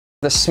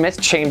The Smith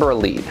Chamber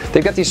Elite.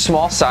 They've got these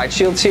small side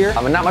shields here,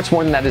 and not much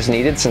more than that is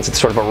needed since it's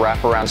sort of a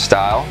wraparound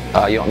style.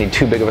 You don't need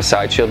too big of a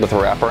side shield with a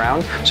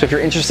wraparound. So if you're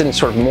interested in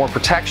sort of more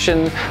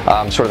protection,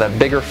 sort of that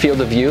bigger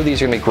field of view,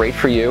 these are going to be great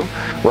for you.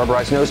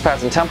 Rubberized nose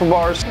pads and temple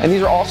bars, and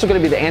these are also going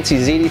to be the ANSI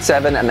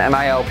Z87 and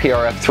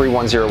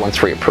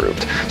MIL-PRF-31013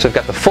 approved. So we've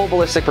got the full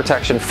ballistic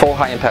protection, full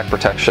high impact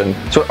protection.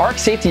 So at Arc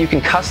Safety, you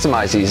can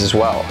customize these as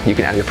well. You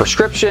can add your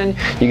prescription,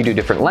 you can do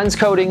different lens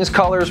coatings,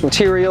 colors,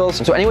 materials.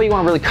 So any way you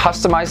want to really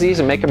customize these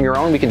and make them your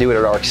own, we can do it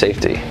at Arc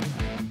Safety.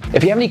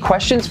 If you have any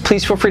questions,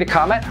 please feel free to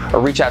comment or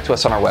reach out to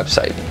us on our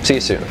website. See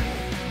you soon.